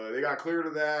 So they got cleared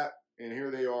of that, and here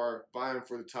they are vying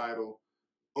for the title.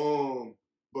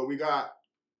 But we got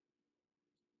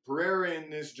Pereira in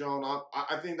this, John.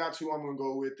 I think that's who I'm going to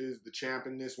go with is the champ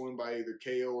in this one by either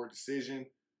KO or decision.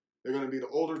 They're going to be the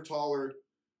older, taller,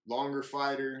 longer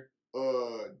fighter,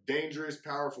 dangerous,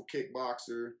 powerful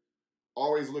kickboxer,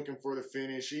 always looking for the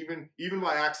finish, even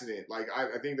by accident. Like,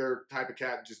 I think they're the type of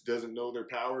cat just doesn't know their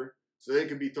power. So they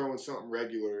could be throwing something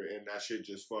regular and that shit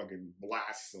just fucking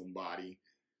blasts somebody.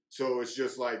 So it's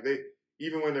just like,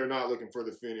 even when they're not looking for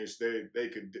the finish, they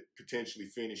could potentially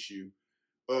finish you.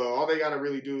 All they got to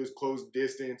really do is close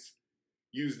distance,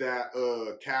 use that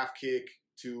calf kick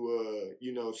to,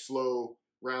 slow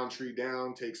Roundtree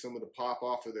down, take some of the pop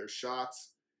off of their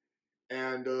shots,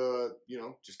 and,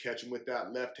 just catch them with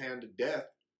that left hand to death.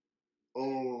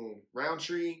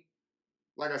 Roundtree,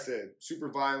 like I said,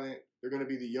 super violent. They're going to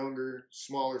be the younger,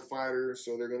 smaller fighter,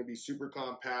 so they're going to be super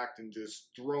compact and just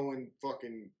throwing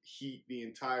fucking heat the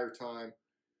entire time.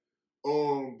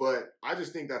 But I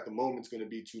just think that the moment's going to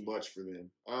be too much for them.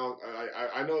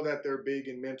 I know that they're big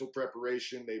in mental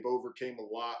preparation. They've overcame a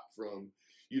lot from,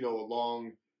 a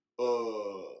long,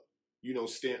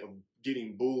 stint of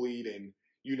getting bullied and,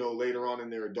 later on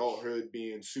in their adulthood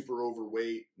being super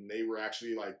overweight. And they were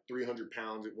actually like 300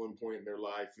 pounds at one point in their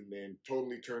life and then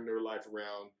totally turned their life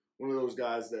around. One of those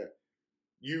guys that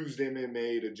used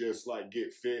MMA to just like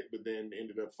get fit, but then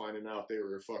ended up finding out they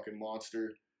were a fucking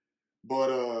monster.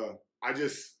 But I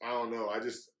don't know. I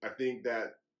think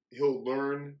that he'll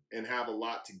learn and have a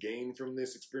lot to gain from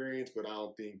this experience, but I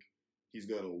don't think he's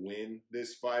going to win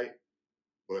this fight.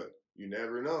 But you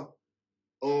never know.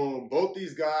 Both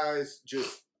these guys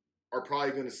just are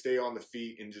probably going to stay on the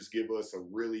feet and just give us a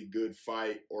really good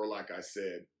fight. Or like I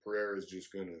said, Pereira's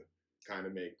just going to kind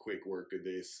of make quick work of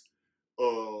this.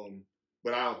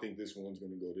 But I don't think this one's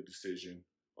going to go to decision.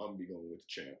 I'm going to be going with the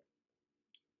champ.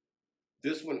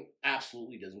 This one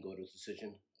absolutely doesn't go to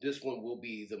decision. This one will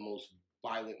be the most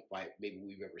violent fight maybe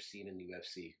we've ever seen in the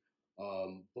UFC.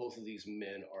 Both of these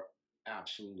men are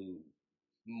absolute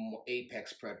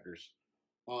apex predators.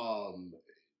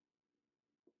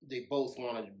 They both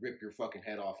want to rip your fucking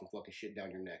head off and fucking shit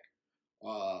down your neck.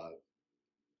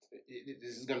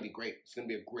 This is going to be great. It's going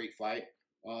to be a great fight.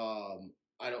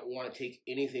 I don't want to take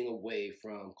anything away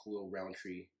from Khalil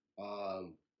Roundtree.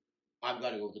 I've got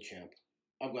to go with the champ.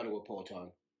 I've got to go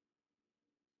Poetan.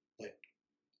 But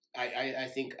I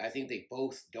think they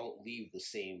both don't leave the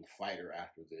same fighter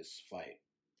after this fight.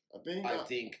 I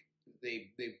think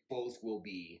they both will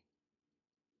be.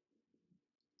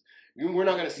 We're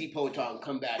not going to see Poetan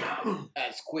come back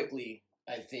as quickly,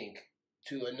 I think,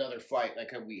 to another fight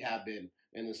like we have been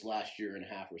in this last year and a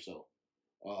half or so.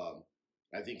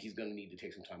 I think he's going to need to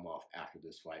take some time off after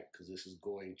this fight because this is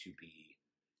going to be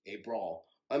a brawl.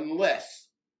 Unless,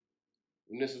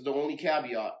 and this is the only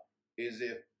caveat, is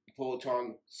if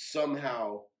Poetan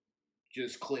somehow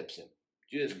just clips him.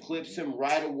 Just clips him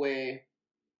right away,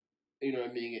 you know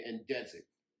what I mean, and deads it.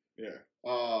 Yeah.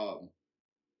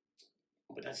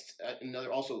 But that's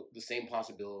another, also the same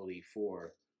possibility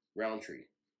for Roundtree.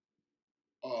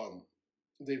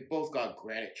 They've both got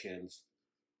granite chins.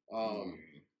 I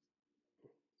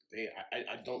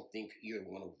don't think either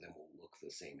one of them will look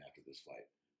the same after this fight.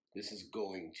 This is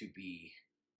going to be.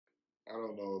 I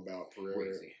don't know about Pereira.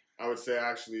 Crazy. I would say,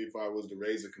 actually, if I was to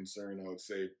raise a concern, I would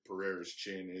say Pereira's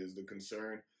chin is the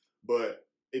concern. But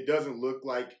it doesn't look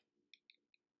like,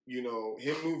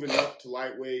 him moving up to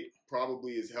lightweight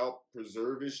probably has helped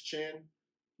preserve his chin.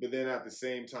 But then at the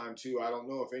same time, too, I don't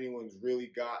know if anyone's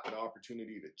really got an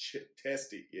opportunity to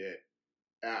test it yet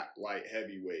at light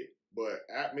heavyweight. But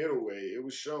at middleweight, it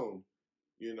was shown,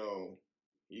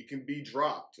 he can be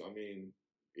dropped. I mean,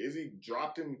 Izzy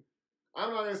dropped him.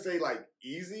 I'm not going to say,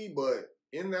 easy, but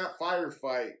in that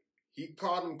fight, he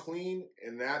caught him clean,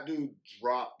 and that dude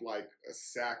dropped like a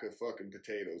sack of fucking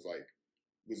potatoes.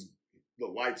 The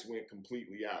lights went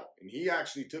completely out. And he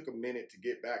actually took a minute to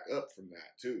get back up from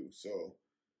that, too. So,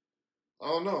 I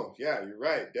don't know. Yeah, you're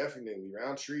right. Definitely.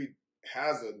 Roundtree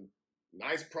has a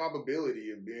nice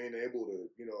probability of being able to,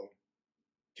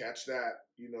 catch that,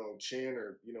 chin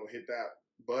or, hit that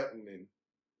button and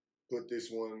put this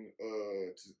one,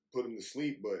 to put him to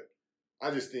sleep. But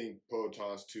I just think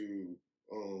Poaton's too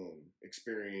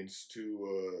experienced,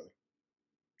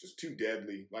 just too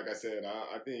deadly. Like I said,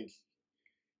 I think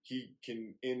he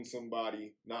can end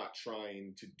somebody not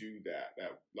trying to do that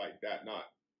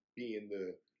not being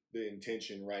the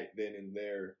intention right then and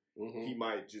there. Mm-hmm. He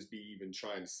might just be even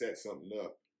trying to set something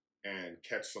up and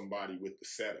catch somebody with the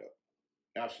setup.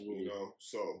 Absolutely.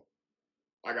 So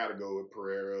I got to go with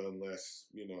Pereira unless,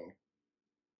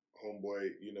 homeboy,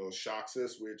 shocks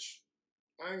us, which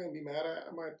I ain't going to be mad at.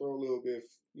 I might throw a little bit,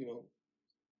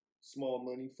 small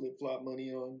money, flip-flop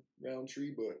money on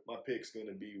Roundtree, but my pick's going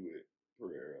to be with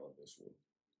Pereira on this one.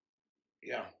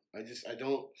 Yeah, I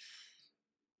don't.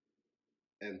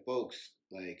 And folks,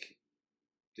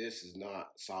 this is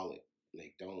not solid.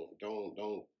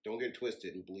 Don't get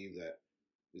twisted and believe that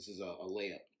this is a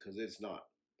layup, because it's not.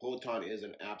 Poaton is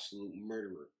an absolute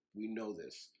murderer. We know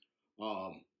this.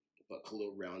 But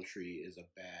Khalil Roundtree is a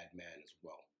bad man as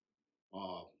well.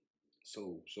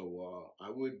 So I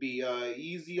would be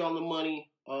easy on the money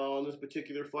on this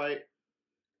particular fight.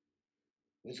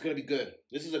 It's going to be good.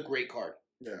 This is a great card.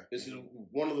 Yeah. This is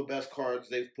one of the best cards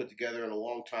they've put together in a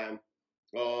long time.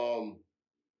 I'm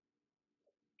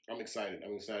excited.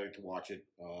 I'm excited to watch it.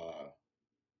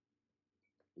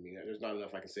 There's not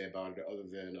enough I can say about it other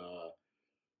than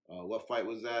what fight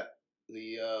was that?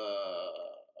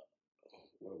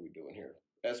 What are we doing here?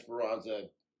 Esparza,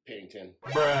 Pennington.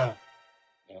 Bruh.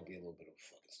 That'll be a little bit of a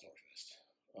fucking snowfest.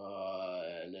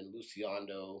 And then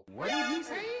Lucindo. What did he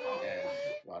say? And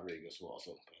Rodriguez will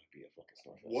also be a fucking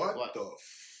snowfest. What the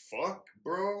fuck,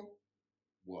 bro?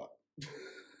 What?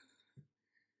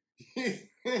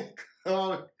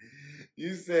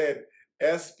 You said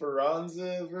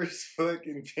Esparza versus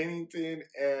fucking Pennington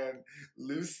and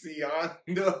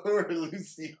Lucindo or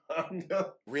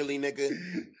Lucindo. Really, nigga?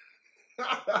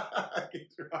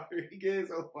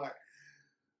 Rodriguez.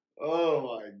 Oh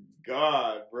my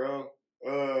God, bro.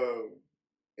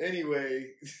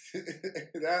 Anyway,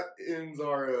 that ends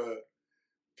our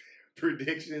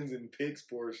predictions and picks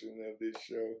portion of this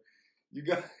show. You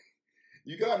got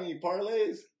any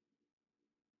parlays?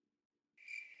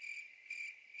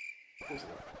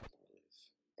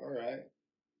 All right.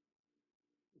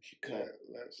 We should cut.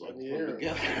 Let me hear them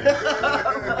together.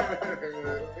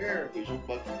 We should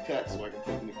fucking cut so I can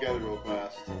put them together real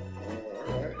fast. All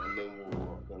right. And then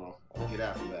I'll get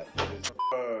after that.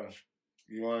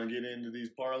 You want to get into these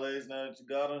parlays now that you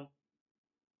got them?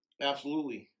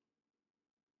 Absolutely.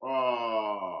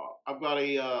 I've got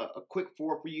a quick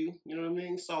 4 for you. You know what I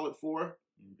mean? Solid 4.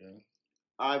 Okay.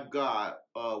 I've got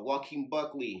Joaquin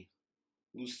Buckley,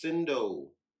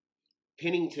 Lucindo,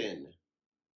 Pennington,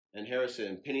 and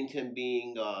Harrison. Pennington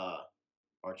being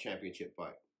our championship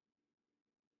fight.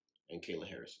 And Kayla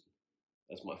Harrison.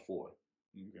 That's my 4.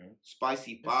 Okay.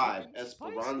 Spicy 5,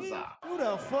 Esparza. Who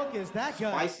the fuck is that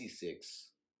guy? Spicy 6,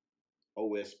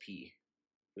 OSP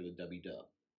for the W-Dub.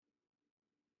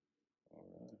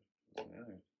 All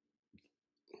right.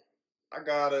 I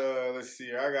got let's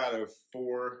see, I got a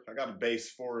 4. I got a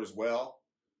base 4 as well.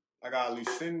 I got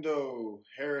Lucindo,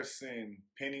 Harrison,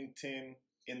 Pennington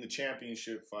in the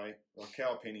championship fight,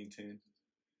 Raquel Pennington,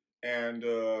 and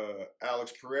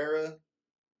Alex Pereira.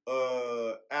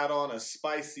 Add on a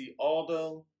spicy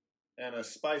Aldo and a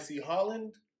spicy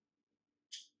Holland,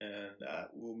 and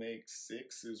that will make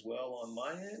 6 as well on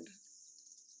my end.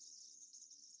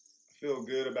 feel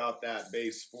good about that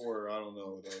base 4. I don't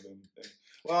know though.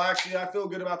 Well, actually, I feel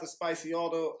good about the spicy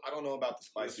although I don't know about the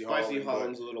spicy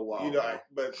Holland's a little wild. You know,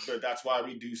 but that's why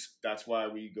we do. That's why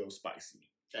we go spicy.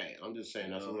 Hey, I'm just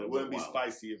saying that's a little. It wouldn't bit be wild.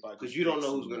 spicy if I. Because you don't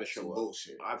know who's gonna show up.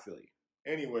 Bullshit. I feel you.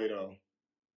 Anyway, though,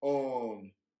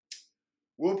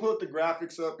 we'll put the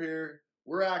graphics up here.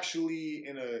 We're actually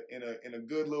in a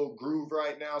good little groove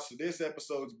right now. So this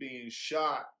episode's being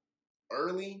shot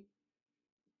early,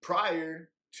 prior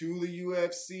to the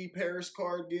UFC Paris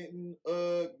card getting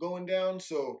going down.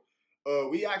 So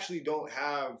we actually don't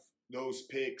have those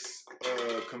picks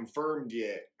confirmed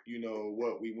yet. You know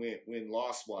what we went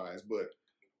win-loss wise, but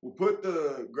we'll put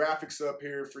the graphics up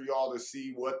here for y'all to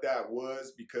see what that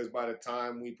was, because by the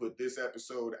time we put this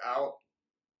episode out,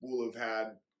 we'll have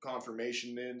had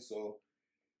confirmation then. So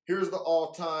here's the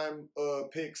all-time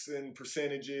picks and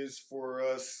percentages for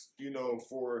us, you know,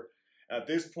 for at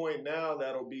this point now,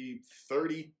 that'll be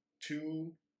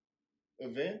 32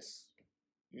 events,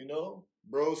 you know.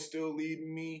 Bro's still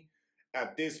leading me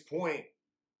at this point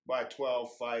by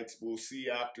 12 fights. We'll see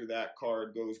after that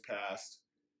card goes past.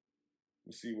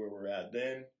 We'll see where we're at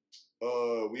then.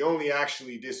 We only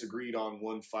actually disagreed on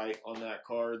one fight on that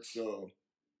card, so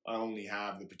I only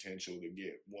have the potential to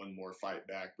get one more fight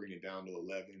back, bring it down to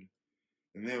 11.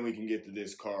 And then we can get to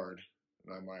this card,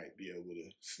 and I might be able to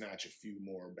snatch a few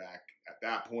more back at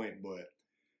that point, but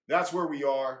that's where we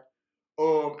are.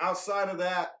 Outside of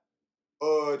that,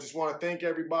 just want to thank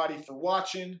everybody for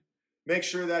watching. Make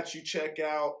sure that you check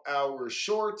out our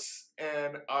shorts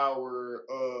and our,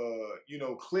 you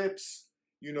know, clips,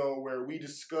 you know, where we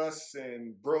discuss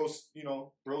and bros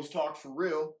talk for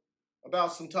real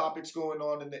about some topics going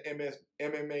on in the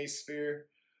MMA sphere.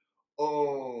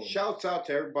 Shouts out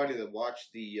to everybody that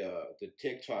watched the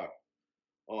TikTok.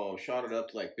 Shot it up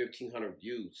to like 1,500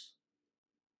 views.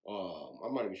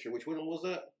 I'm not even sure which one was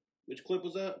that. Which clip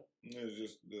was that? It was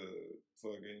just the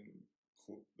fucking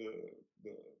the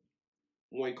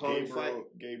Gabriel fight.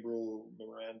 Gabriel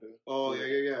Miranda. Oh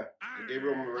yeah. The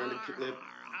Gabriel Miranda clip.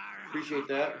 Appreciate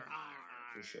that.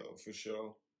 For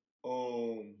sure.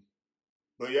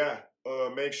 But yeah,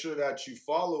 make sure that you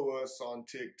follow us on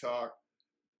TikTok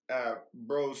at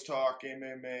Bros Talk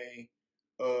MMA.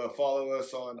 Follow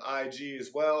us on IG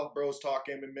as well, Bros Talk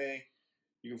MMA.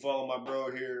 You can follow my bro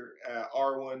here at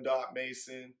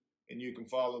r1.mason, and you can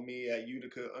follow me at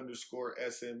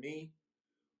Utica_SME.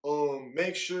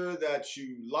 Make sure that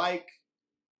you like,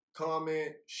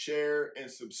 comment, share, and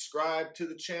subscribe to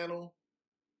the channel.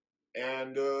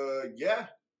 And yeah,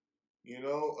 you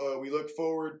know, we look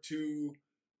forward to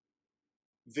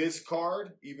this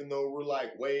card, even though we're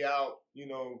like way out, you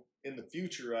know, in the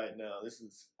future right now. This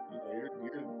is, you know, you're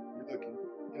looking,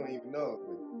 you don't even know.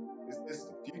 This is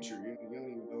the future. You don't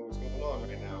even know what's going on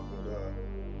right now. But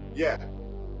yeah,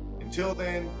 until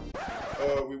then,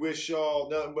 we wish y'all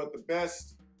nothing but the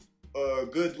best.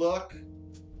 Good luck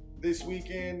this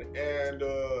weekend, and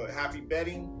happy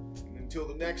betting. And until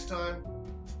the next time,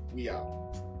 we out.